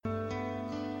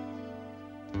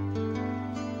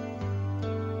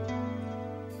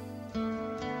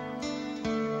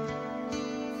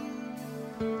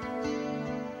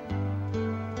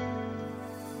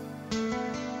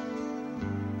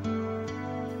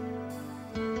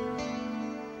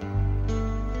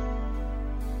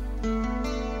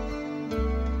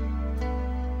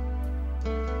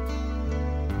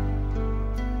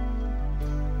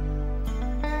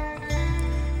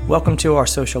Welcome to our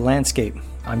social landscape.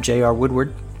 I'm J.R.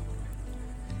 Woodward.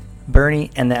 Bernie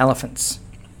and the Elephants.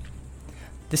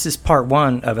 This is part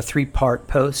one of a three-part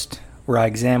post where I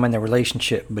examine the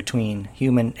relationship between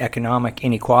human economic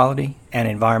inequality and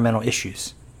environmental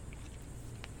issues.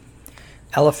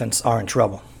 Elephants are in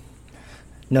trouble.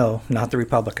 No, not the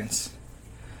Republicans.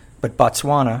 But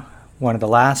Botswana, one of the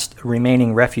last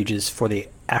remaining refuges for the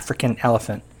African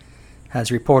elephant, has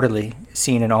reportedly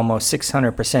seen an almost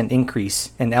 600%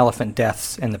 increase in elephant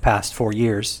deaths in the past 4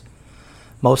 years,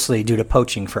 mostly due to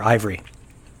poaching for ivory.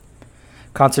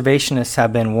 Conservationists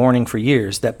have been warning for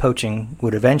years that poaching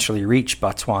would eventually reach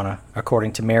Botswana,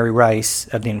 according to Mary Rice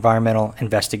of the Environmental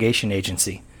Investigation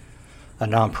Agency, a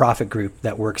nonprofit group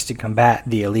that works to combat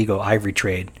the illegal ivory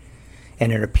trade,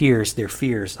 and it appears their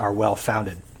fears are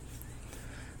well-founded.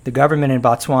 The government in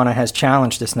Botswana has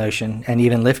challenged this notion and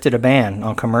even lifted a ban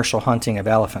on commercial hunting of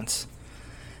elephants.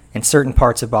 In certain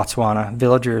parts of Botswana,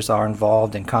 villagers are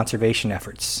involved in conservation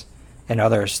efforts. In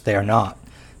others, they are not,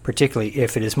 particularly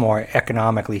if it is more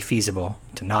economically feasible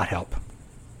to not help.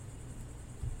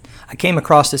 I came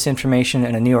across this information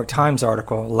in a New York Times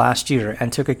article last year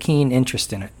and took a keen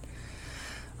interest in it.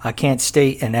 I can't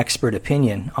state an expert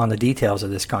opinion on the details of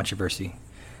this controversy,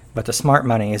 but the smart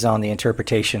money is on the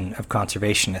interpretation of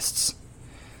conservationists.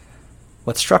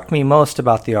 What struck me most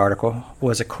about the article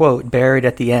was a quote buried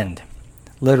at the end,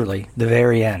 literally the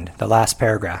very end, the last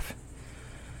paragraph.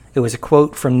 It was a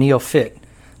quote from Neil Fitt,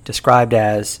 described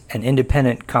as an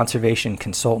independent conservation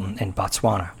consultant in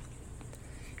Botswana.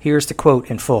 Here's the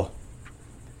quote in full.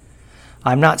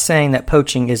 "I'm not saying that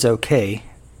poaching is okay,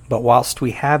 but whilst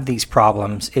we have these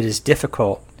problems, it is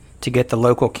difficult to get the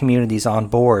local communities on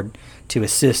board to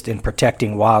assist in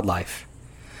protecting wildlife.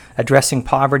 Addressing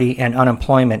poverty and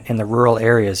unemployment in the rural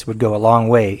areas would go a long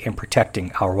way in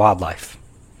protecting our wildlife."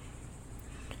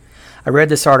 I read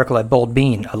this article at Bold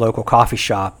Bean, a local coffee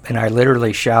shop, and I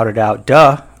literally shouted out,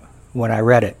 "Duh," when I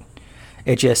read it.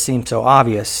 It just seemed so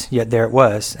obvious, yet there it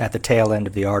was at the tail end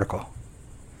of the article.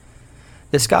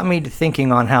 This got me to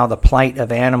thinking on how the plight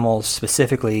of animals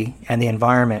specifically, and the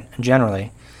environment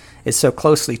generally, is so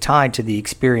closely tied to the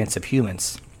experience of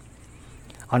humans.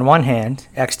 On one hand,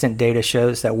 extant data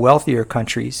shows that wealthier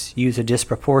countries use a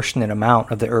disproportionate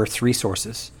amount of the Earth's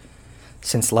resources,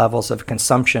 since levels of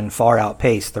consumption far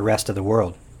outpace the rest of the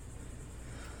world.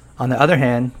 On the other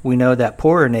hand, we know that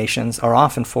poorer nations are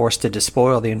often forced to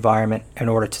despoil the environment in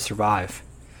order to survive,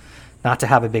 not to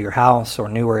have a bigger house or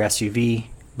newer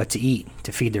SUV, but to eat,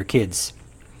 to feed their kids.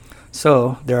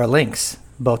 So there are links,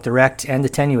 both direct and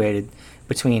attenuated,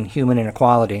 between human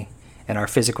inequality and our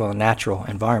physical and natural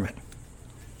environment.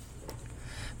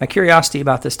 My curiosity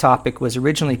about this topic was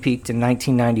originally piqued in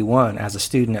 1991 as a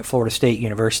student at Florida State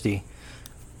University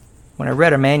when I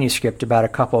read a manuscript about a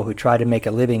couple who tried to make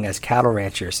a living as cattle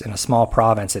ranchers in a small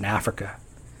province in Africa.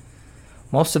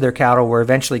 Most of their cattle were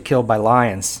eventually killed by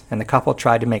lions, and the couple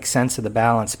tried to make sense of the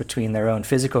balance between their own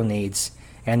physical needs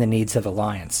and the needs of the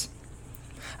lions.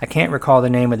 I can't recall the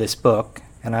name of this book,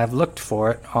 and I've looked for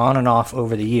it on and off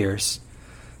over the years,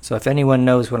 so if anyone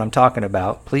knows what I'm talking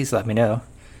about, please let me know.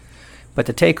 But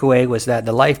the takeaway was that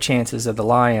the life chances of the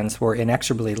lions were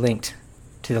inexorably linked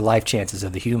to the life chances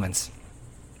of the humans.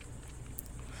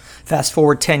 Fast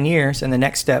forward 10 years, and the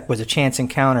next step was a chance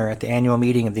encounter at the annual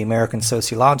meeting of the American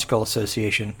Sociological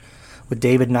Association with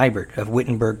David Nibert of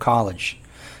Wittenberg College,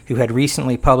 who had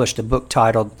recently published a book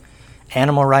titled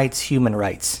Animal Rights, Human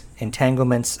Rights,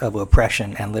 Entanglements of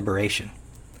Oppression and Liberation.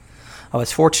 I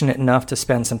was fortunate enough to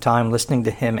spend some time listening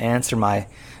to him answer my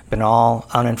banal,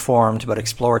 uninformed, but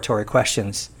exploratory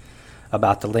questions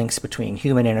about the links between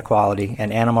human inequality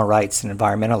and animal rights and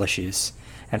environmental issues,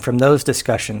 and from those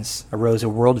discussions arose a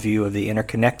worldview of the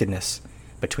interconnectedness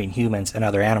between humans and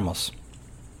other animals.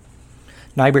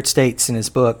 Nibert states in his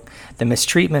book, "The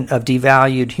mistreatment of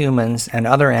devalued humans and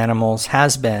other animals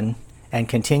has been, and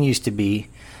continues to be,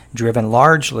 driven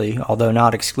largely, although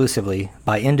not exclusively,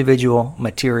 by individual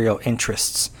material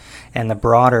interests and the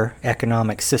broader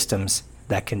economic systems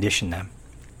that condition them.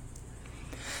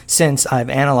 Since I've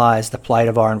analyzed the plight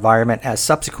of our environment as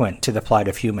subsequent to the plight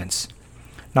of humans,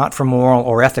 not for moral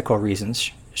or ethical reasons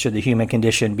should the human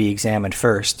condition be examined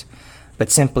first,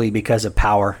 but simply because of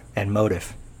power and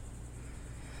motive."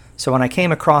 So when I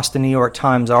came across the New York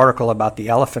Times article about the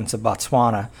elephants of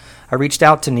Botswana, I reached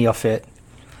out to Neil Fitt.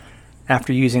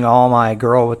 After using all my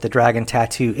girl with the dragon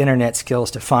tattoo internet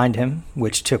skills to find him,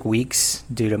 which took weeks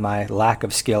due to my lack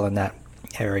of skill in that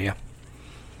area,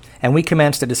 and we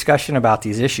commenced a discussion about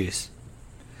these issues.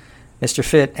 Mr.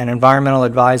 Fitt, an environmental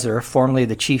advisor, formerly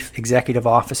the chief executive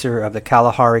officer of the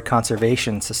Kalahari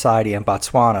Conservation Society in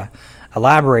Botswana,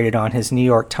 elaborated on his New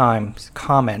York Times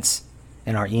comments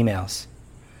in our emails.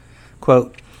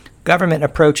 Quote, "Government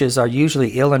approaches are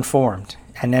usually ill-informed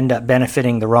and end up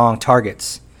benefiting the wrong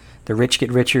targets. The rich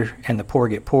get richer and the poor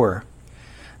get poorer.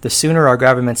 The sooner our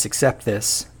governments accept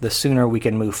this, the sooner we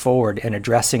can move forward in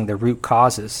addressing the root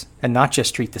causes and not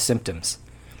just treat the symptoms.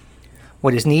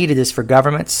 What is needed is for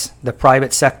governments, the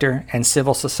private sector, and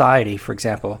civil society, for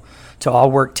example, to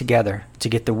all work together to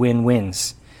get the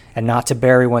win-wins and not to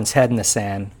bury one's head in the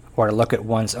sand or to look at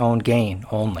one's own gain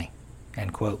only."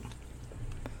 End quote.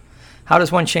 How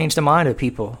does one change the mind of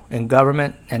people in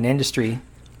government and industry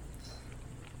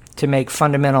to make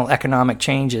fundamental economic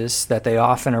changes that they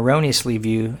often erroneously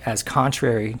view as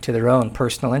contrary to their own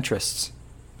personal interests?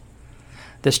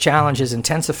 This challenge is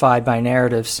intensified by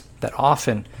narratives that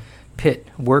often pit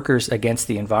workers against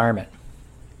the environment.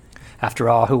 After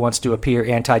all, who wants to appear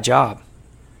anti-job?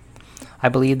 I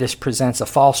believe this presents a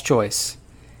false choice,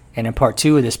 and in part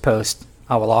 2 of this post,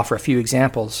 I will offer a few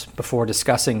examples before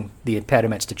discussing the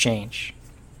impediments to change.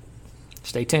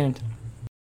 Stay tuned.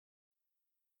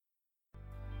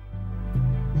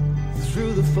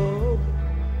 Through the fog,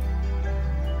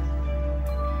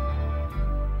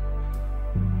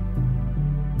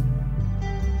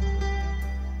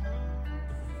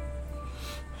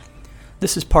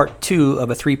 this is part 2 of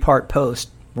a 3-part post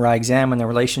where I examine the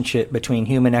relationship between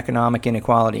human economic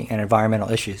inequality and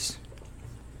environmental issues.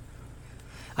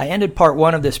 I ended part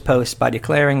 1 of this post by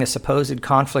declaring the supposed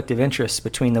conflict of interest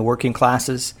between the working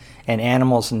classes and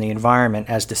animals in the environment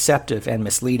as deceptive and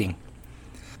misleading.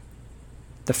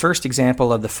 The first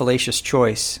example of the fallacious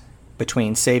choice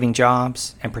between saving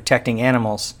jobs and protecting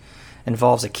animals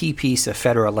involves a key piece of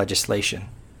federal legislation.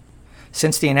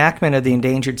 Since the enactment of the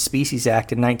Endangered Species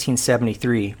Act in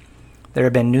 1973, there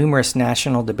have been numerous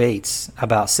national debates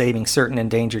about saving certain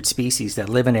endangered species that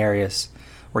live in areas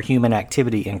where human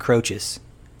activity encroaches.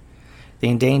 The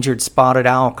endangered spotted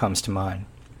owl comes to mind.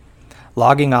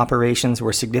 Logging operations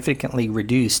were significantly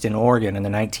reduced in Oregon in the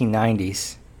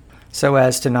 1990s so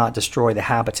as to not destroy the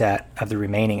habitat of the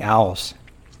remaining owls.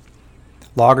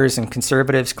 Loggers and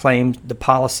conservatives claimed the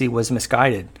policy was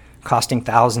misguided, costing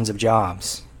thousands of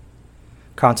jobs.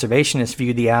 Conservationists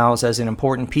viewed the owls as an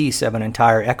important piece of an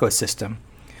entire ecosystem,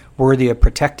 worthy of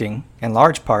protecting, in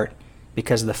large part,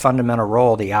 because of the fundamental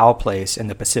role the owl plays in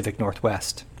the Pacific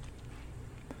Northwest.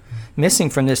 Missing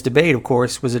from this debate, of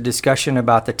course, was a discussion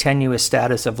about the tenuous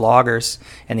status of loggers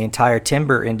and the entire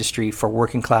timber industry for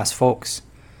working-class folks.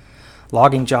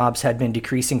 Logging jobs had been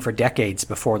decreasing for decades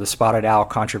before the spotted owl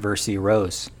controversy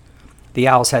arose. The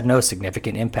owls had no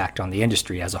significant impact on the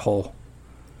industry as a whole.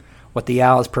 What the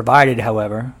owls provided,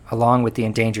 however, along with the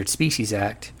Endangered Species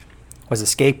Act, was a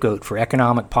scapegoat for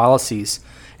economic policies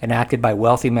enacted by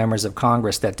wealthy members of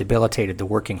Congress that debilitated the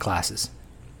working classes.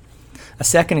 A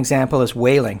second example is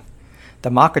whaling. The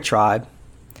Maka tribe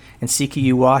in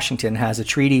CKU, Washington, has a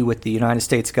treaty with the United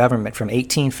States government from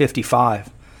 1855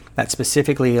 that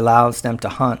specifically allows them to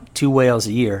hunt 2 whales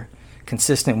a year,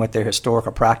 consistent with their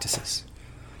historical practices.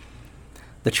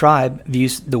 The tribe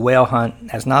views the whale hunt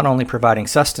as not only providing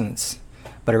sustenance,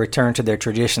 but a return to their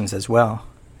traditions as well.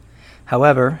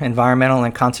 However, environmental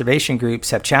and conservation groups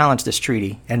have challenged this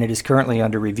treaty, and it is currently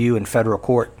under review in federal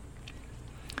court.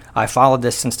 I followed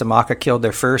this since the Maka killed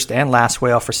their first and last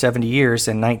whale for 70 years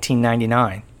in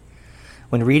 1999.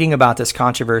 When reading about this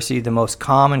controversy, the most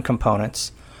common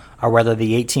components are whether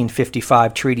the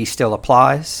 1855 treaty still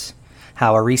applies,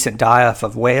 how a recent die-off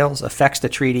of whales affects the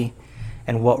treaty,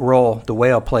 and what role the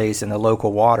whale plays in the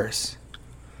local waters.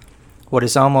 What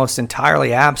is almost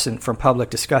entirely absent from public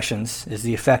discussions is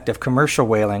the effect of commercial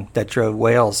whaling that drove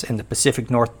whales in the Pacific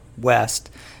Northwest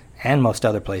and most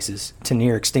other places to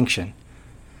near extinction.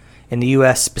 In the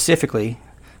U.S. specifically,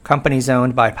 companies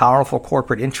owned by powerful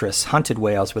corporate interests hunted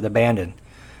whales with abandon,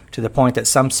 to the point that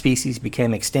some species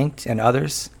became extinct and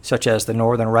others, such as the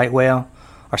northern right whale,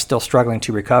 are still struggling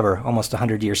to recover almost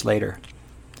 100 years later.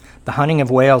 The hunting of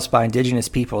whales by indigenous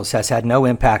peoples has had no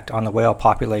impact on the whale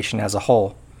population as a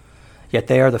whole, yet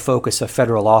they are the focus of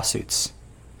federal lawsuits.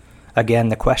 Again,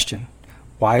 the question,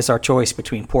 why is our choice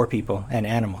between poor people and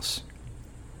animals?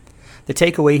 The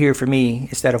takeaway here for me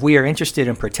is that if we are interested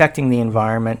in protecting the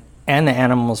environment and the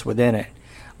animals within it,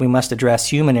 we must address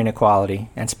human inequality,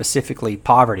 and specifically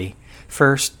poverty,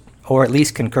 first, or at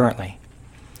least concurrently.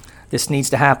 This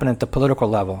needs to happen at the political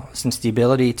level, since the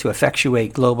ability to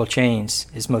effectuate global change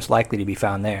is most likely to be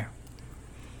found there.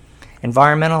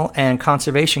 Environmental and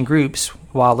conservation groups,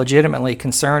 while legitimately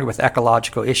concerned with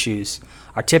ecological issues,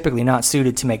 are typically not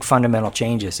suited to make fundamental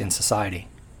changes in society.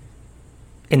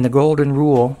 In The Golden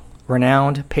Rule,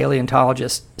 renowned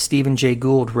paleontologist Stephen Jay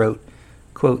Gould wrote,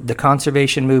 Quote, "The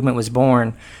conservation movement was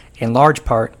born, in large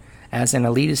part, as an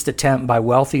elitist attempt by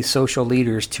wealthy social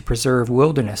leaders to preserve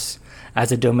wilderness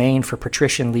as a domain for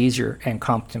patrician leisure and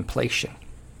contemplation.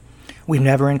 We've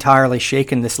never entirely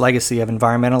shaken this legacy of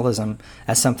environmentalism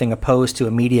as something opposed to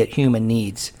immediate human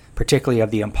needs, particularly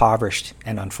of the impoverished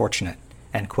and unfortunate."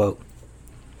 End quote.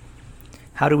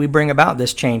 How do we bring about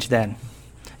this change then?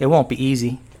 It won't be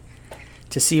easy.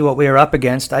 To see what we are up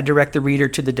against, I direct the reader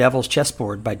to The Devil's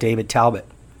Chessboard by David Talbot.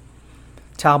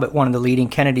 Talbot, one of the leading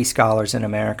Kennedy scholars in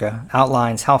America,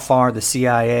 outlines how far the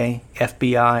CIA,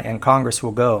 FBI, and Congress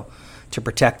will go to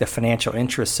protect the financial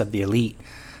interests of the elite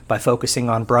by focusing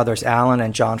on brothers Allen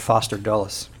and John Foster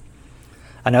Dulles.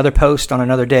 Another post on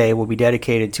another day will be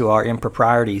dedicated to our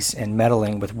improprieties in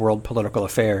meddling with world political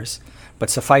affairs, but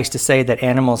suffice to say that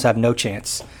animals have no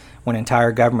chance when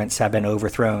entire governments have been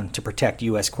overthrown to protect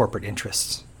U.S. corporate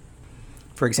interests.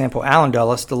 For example, Allen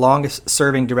Dulles, the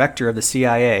longest-serving director of the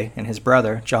CIA, and his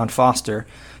brother, John Foster,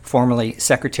 formerly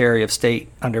Secretary of State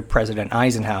under President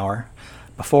Eisenhower,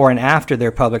 before and after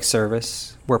their public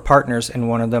service, were partners in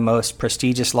one of the most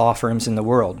prestigious law firms in the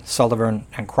world, Sullivan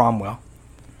and Cromwell.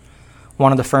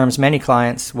 One of the firm's many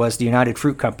clients was the United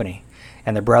Fruit Company,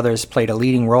 and the brothers played a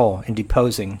leading role in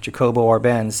deposing Jacobo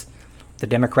Arbenz, the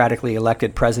democratically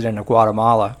elected president of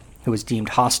Guatemala, who was deemed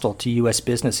hostile to U.S.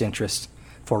 business interests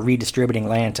for redistributing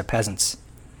land to peasants.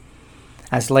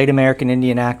 As late American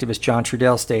Indian activist John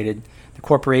Trudell stated, the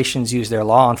corporations use their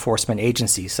law enforcement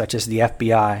agencies, such as the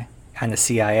FBI and the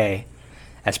CIA,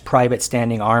 as private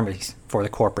standing armies for the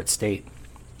corporate state.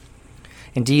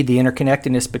 Indeed, the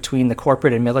interconnectedness between the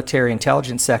corporate and military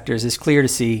intelligence sectors is clear to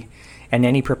see, and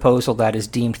any proposal that is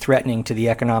deemed threatening to the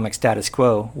economic status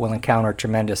quo will encounter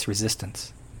tremendous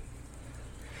resistance.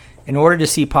 In order to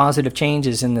see positive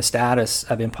changes in the status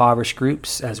of impoverished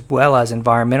groups as well as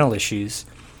environmental issues,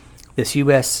 this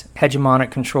U.S.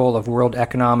 hegemonic control of world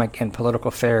economic and political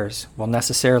affairs will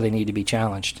necessarily need to be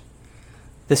challenged.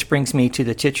 This brings me to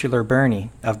the titular Bernie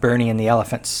of Bernie and the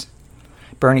Elephants.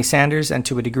 Bernie Sanders, and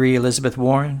to a degree Elizabeth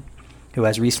Warren, who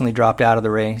has recently dropped out of the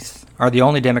race, are the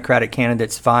only Democratic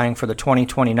candidates vying for the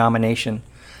 2020 nomination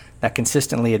that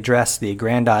consistently address the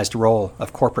aggrandized role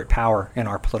of corporate power in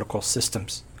our political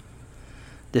systems.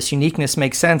 This uniqueness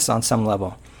makes sense on some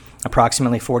level.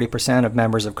 Approximately 40% of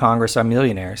members of Congress are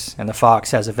millionaires, and the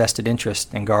fox has a vested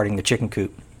interest in guarding the chicken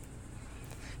coop.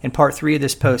 In part 3 of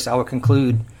this post, I will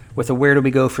conclude with a where do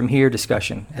we go from here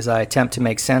discussion as I attempt to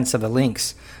make sense of the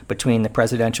links between the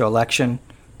presidential election,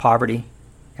 poverty,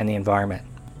 and the environment.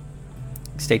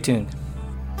 Stay tuned.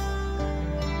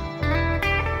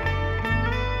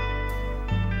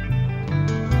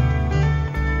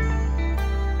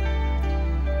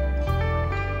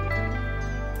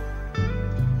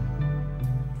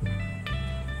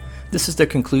 This is the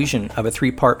conclusion of a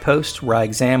 3-part post where I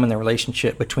examine the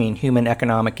relationship between human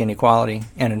economic inequality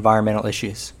and environmental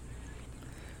issues.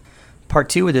 Part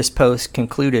 2 of this post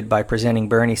concluded by presenting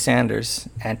Bernie Sanders,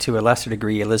 and to a lesser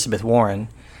degree Elizabeth Warren,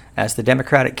 as the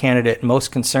Democratic candidate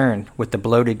most concerned with the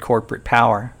bloated corporate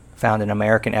power found in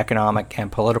American economic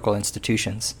and political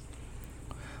institutions.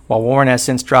 While Warren has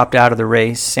since dropped out of the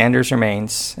race, Sanders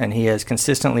remains, and he has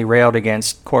consistently railed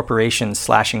against corporations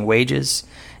slashing wages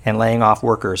and laying off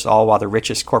workers, all while the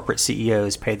richest corporate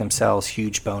CEOs pay themselves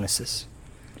huge bonuses.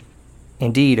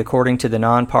 Indeed, according to the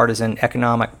Nonpartisan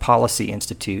Economic Policy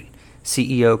Institute,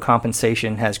 CEO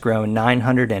compensation has grown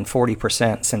 940%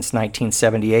 since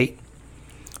 1978,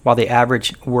 while the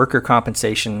average worker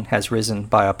compensation has risen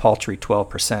by a paltry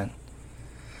 12%.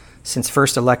 Since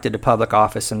first elected to public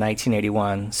office in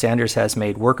 1981, Sanders has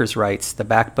made workers' rights the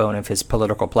backbone of his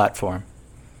political platform.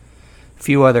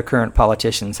 Few other current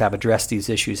politicians have addressed these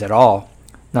issues at all,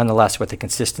 nonetheless with the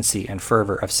consistency and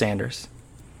fervor of Sanders.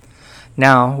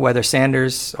 Now, whether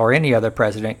Sanders or any other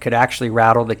president could actually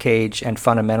rattle the cage and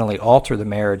fundamentally alter the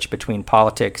marriage between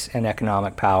politics and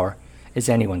economic power is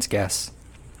anyone's guess.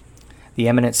 The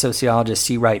eminent sociologist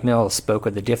C. Wright Mills spoke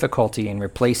of the difficulty in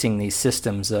replacing these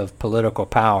systems of political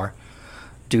power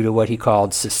due to what he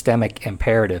called systemic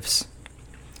imperatives.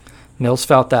 Mills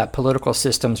felt that political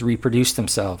systems reproduce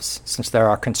themselves, since there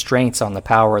are constraints on the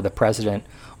power of the president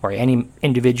or any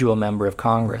individual member of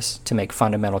Congress to make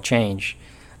fundamental change,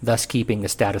 thus keeping the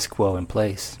status quo in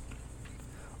place.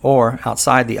 Or,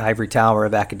 outside the ivory tower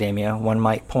of academia, one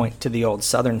might point to the old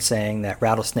Southern saying that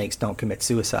rattlesnakes don't commit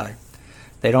suicide.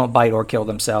 They don't bite or kill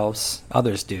themselves,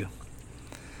 others do.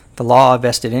 The law of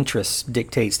vested interests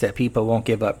dictates that people won't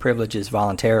give up privileges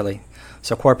voluntarily,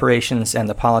 so corporations and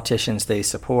the politicians they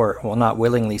support will not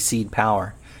willingly cede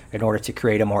power in order to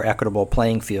create a more equitable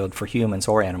playing field for humans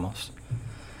or animals.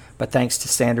 but thanks to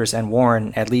Sanders and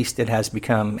Warren, at least it has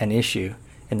become an issue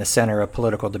in the center of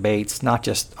political debates, not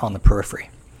just on the periphery.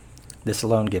 This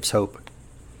alone gives hope.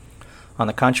 On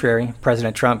the contrary,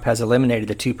 President Trump has eliminated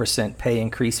the 2% pay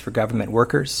increase for government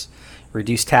workers,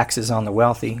 reduced taxes on the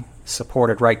wealthy,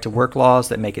 supported right-to-work laws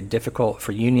that make it difficult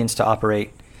for unions to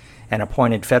operate, and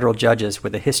appointed federal judges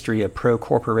with a history of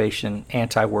pro-corporation,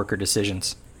 anti-worker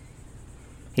decisions.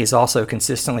 He has also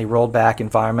consistently rolled back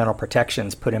environmental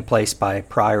protections put in place by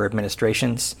prior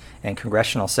administrations and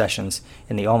congressional sessions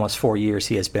in the almost 4 years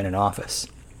he has been in office.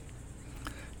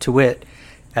 To wit,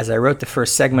 as I wrote the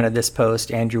first segment of this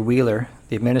post, Andrew Wheeler,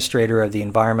 the administrator of the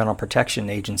Environmental Protection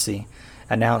Agency,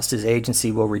 announced his agency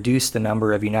will reduce the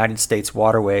number of United States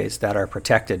waterways that are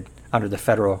protected under the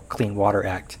Federal Clean Water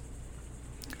Act.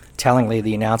 Tellingly,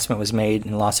 the announcement was made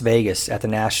in Las Vegas at the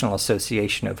National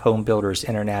Association of Home Builders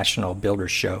International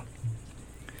Builders Show.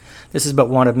 This is but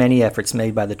one of many efforts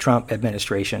made by the Trump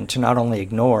administration to not only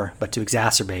ignore, but to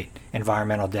exacerbate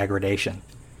environmental degradation.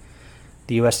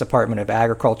 The U.S. Department of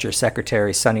Agriculture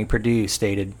Secretary Sonny Perdue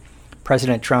stated,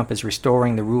 "President Trump is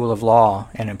restoring the rule of law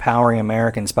and empowering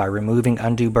Americans by removing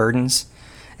undue burdens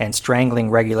and strangling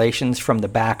regulations from the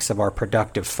backs of our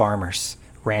productive farmers,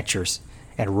 ranchers,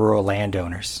 and rural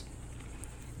landowners."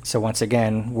 So once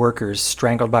again, workers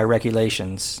strangled by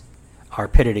regulations are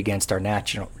pitted against our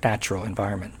natural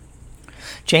environment.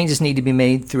 Changes need to be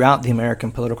made throughout the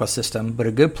American political system, but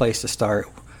a good place to start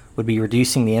would be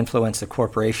reducing the influence of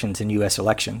corporations in U.S.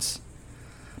 elections.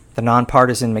 The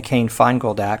nonpartisan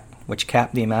McCain-Feingold Act, which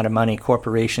capped the amount of money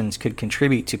corporations could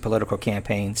contribute to political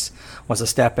campaigns, was a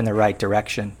step in the right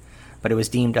direction, but it was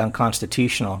deemed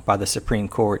unconstitutional by the Supreme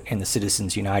Court in the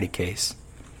Citizens United case.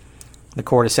 The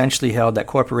court essentially held that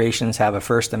corporations have a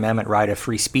First Amendment right of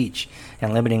free speech,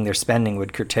 and limiting their spending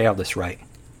would curtail this right.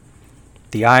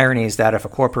 The irony is that if a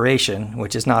corporation,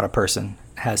 which is not a person,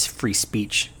 has free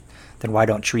speech, then why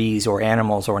don't trees or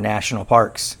animals or national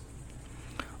parks?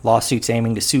 Lawsuits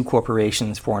aiming to sue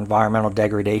corporations for environmental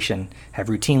degradation have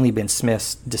routinely been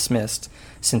dismissed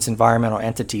since environmental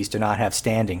entities do not have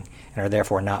standing and are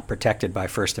therefore not protected by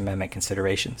First Amendment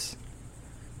considerations.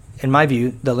 In my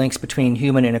view, the links between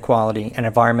human inequality and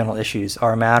environmental issues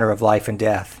are a matter of life and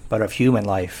death, but of human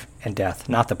life and death,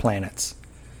 not the planet's.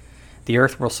 The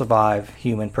Earth will survive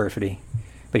human perfidy,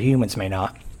 but humans may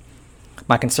not.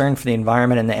 My concern for the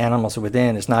environment and the animals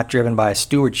within is not driven by a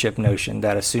stewardship notion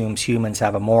that assumes humans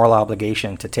have a moral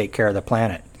obligation to take care of the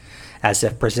planet, as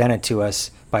if presented to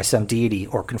us by some deity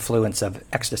or confluence of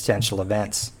existential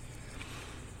events.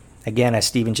 Again, as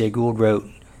Stephen Jay Gould wrote,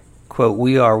 quote,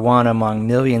 "We are one among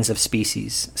millions of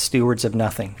species, stewards of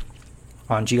nothing.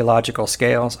 On geological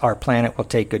scales, our planet will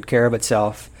take good care of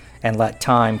itself and let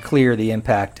time clear the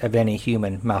impact of any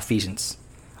human malfeasance.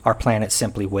 Our planet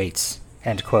simply waits."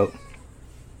 End quote.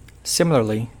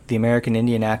 Similarly, the American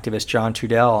Indian activist John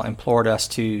Trudell implored us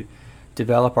to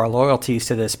develop our loyalties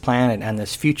to this planet and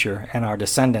this future and our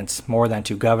descendants more than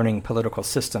to governing political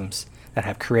systems that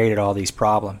have created all these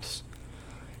problems.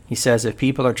 He says if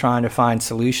people are trying to find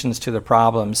solutions to the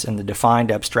problems in the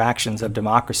defined abstractions of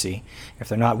democracy, if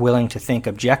they're not willing to think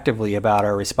objectively about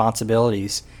our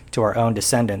responsibilities to our own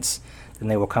descendants, then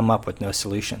they will come up with no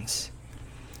solutions.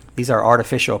 These are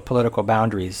artificial political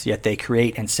boundaries, yet they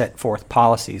create and set forth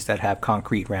policies that have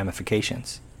concrete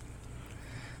ramifications.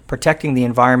 Protecting the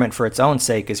environment for its own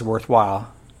sake is worthwhile,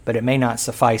 but it may not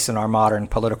suffice in our modern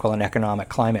political and economic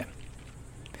climate.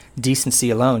 Decency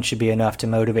alone should be enough to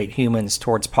motivate humans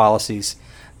towards policies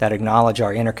that acknowledge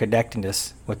our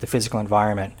interconnectedness with the physical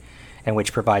environment and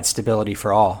which provide stability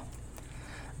for all.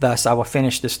 Thus, I will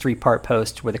finish this three-part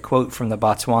post with a quote from the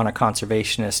Botswana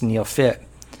conservationist Neil Fitt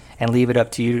and leave it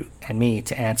up to you and me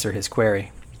to answer his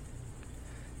query.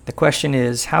 The question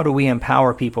is, how do we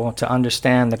empower people to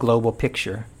understand the global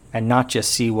picture and not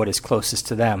just see what is closest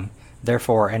to them,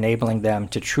 therefore enabling them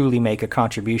to truly make a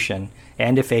contribution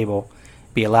and, if able,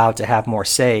 be allowed to have more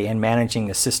say in managing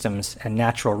the systems and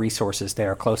natural resources they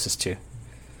are closest to?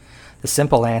 The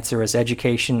simple answer is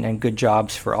education and good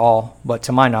jobs for all, but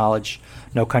to my knowledge,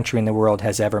 no country in the world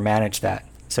has ever managed that.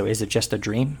 So is it just a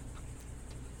dream?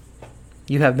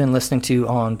 You have been listening to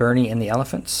On Bernie and the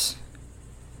Elephants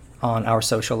on Our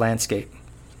Social Landscape.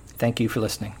 Thank you for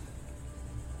listening.